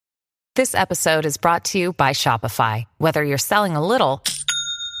This episode is brought to you by Shopify. Whether you're selling a little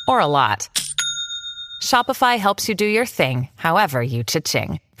or a lot, Shopify helps you do your thing, however you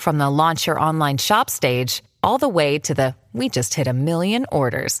cha-ching. From the launch your online shop stage, all the way to the we just hit 1 million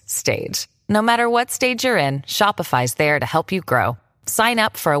orders stage. No matter what stage you're in, Shopify's there to help you grow. Sign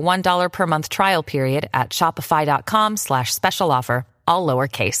up for a $1 per month trial period at shopify.com/special offer, all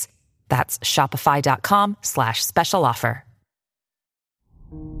lowercase. That's shopify.com/special offer.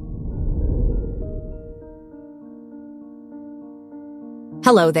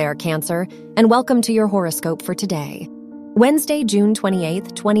 Hello there, Cancer, and welcome to your horoscope for today, Wednesday, June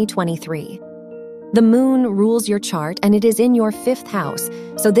 28th, 2023. The moon rules your chart, and it is in your 5th house,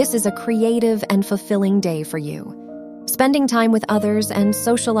 so this is a creative and fulfilling day for you. Spending time with others and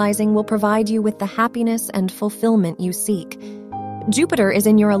socializing will provide you with the happiness and fulfillment you seek. Jupiter is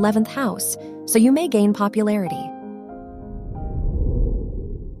in your 11th house, so you may gain popularity.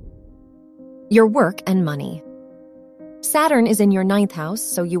 Your work and money. Saturn is in your 9th house,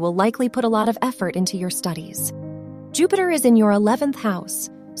 so you will likely put a lot of effort into your studies. Jupiter is in your 11th house,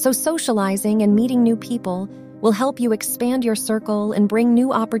 so socializing and meeting new people will help you expand your circle and bring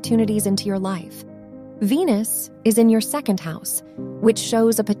new opportunities into your life. Venus is in your 2nd house, which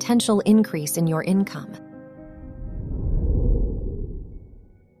shows a potential increase in your income.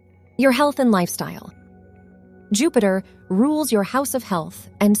 Your health and lifestyle. Jupiter rules your house of health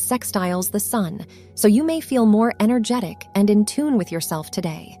and sextiles the sun, so you may feel more energetic and in tune with yourself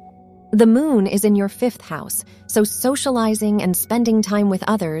today. The moon is in your 5th house, so socializing and spending time with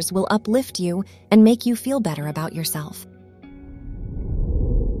others will uplift you and make you feel better about yourself.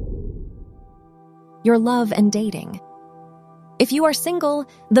 Your love and dating. If you are single,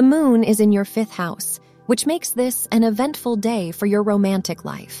 the moon is in your 5th house, which makes this an eventful day for your romantic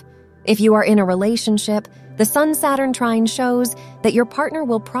life. If you are in a relationship, the Sun-Saturn trine shows that your partner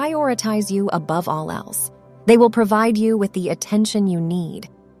will prioritize you above all else. They will provide you with the attention you need.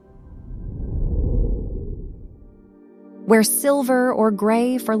 Wear silver or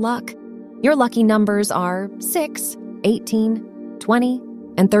gray for luck. Your lucky numbers are 6, 18, 20,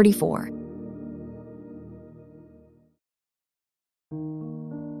 and 34.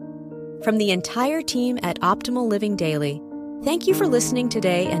 From the entire team at Optimal Living Daily, thank you for listening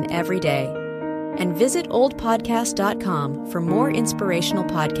today and every day. And visit oldpodcast.com for more inspirational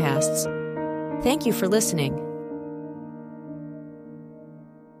podcasts. Thank you for listening.